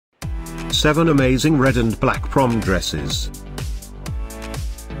7 amazing red and black prom dresses.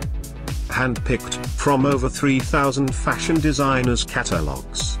 Handpicked from over 3,000 fashion designers'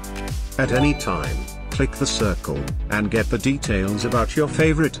 catalogs. At any time, click the circle and get the details about your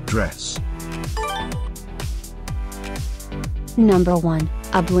favorite dress. Number 1,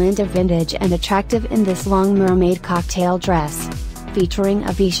 a blend of vintage and attractive in this long mermaid cocktail dress. Featuring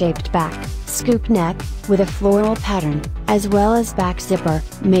a V-shaped back, scoop neck, with a floral pattern, as well as back zipper,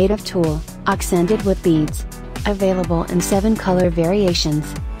 made of tulle, accented with beads. Available in 7 color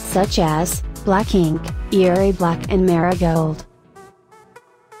variations, such as black ink, eerie black and marigold.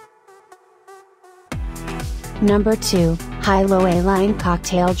 Number 2, high-low A-line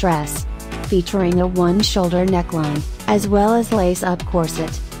cocktail dress. Featuring a one-shoulder neckline, as well as lace-up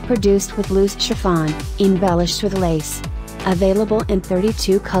corset, produced with loose chiffon, embellished with lace. Available in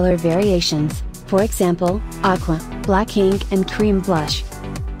 32 color variations, for example, aqua, black ink and cream blush.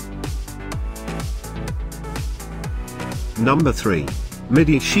 Number 3.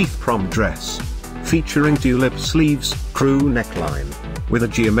 Midi Sheath Prom Dress. Featuring tulip sleeves, crew neckline, with a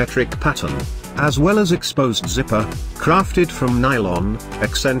geometric pattern, as well as exposed zipper, crafted from nylon,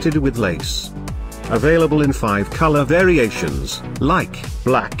 accented with lace. Available in 5 color variations, like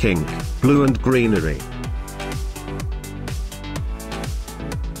black ink, blue and greenery.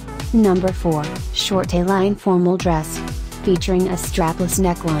 Number 4, short A-line formal dress. Featuring a strapless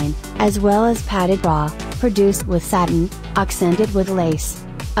neckline, as well as padded bra, produced with satin, accented with lace.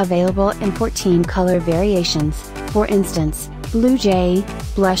 Available in 14 color variations, for instance, blue jay,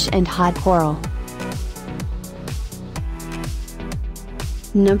 blush and hot coral.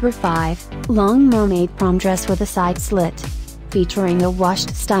 Number 5, long mermaid prom dress with a side slit. Featuring a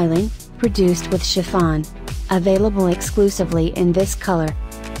washed styling, produced with chiffon. Available exclusively in this color.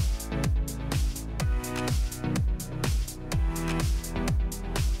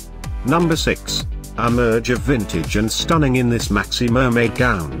 Number 6, a merge of vintage and stunning in this maxi mermaid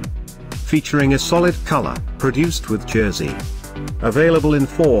gown. Featuring a solid color, produced with jersey. Available in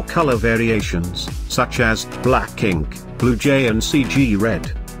 4 color variations, such as black ink, blue jay and CG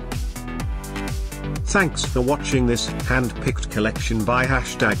red. Thanks for watching this hand-picked collection by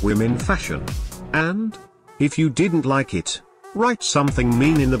 #WomenFashion. And, if you didn't like it, write something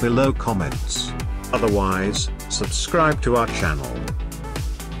mean in the below comments. Otherwise, subscribe to our channel.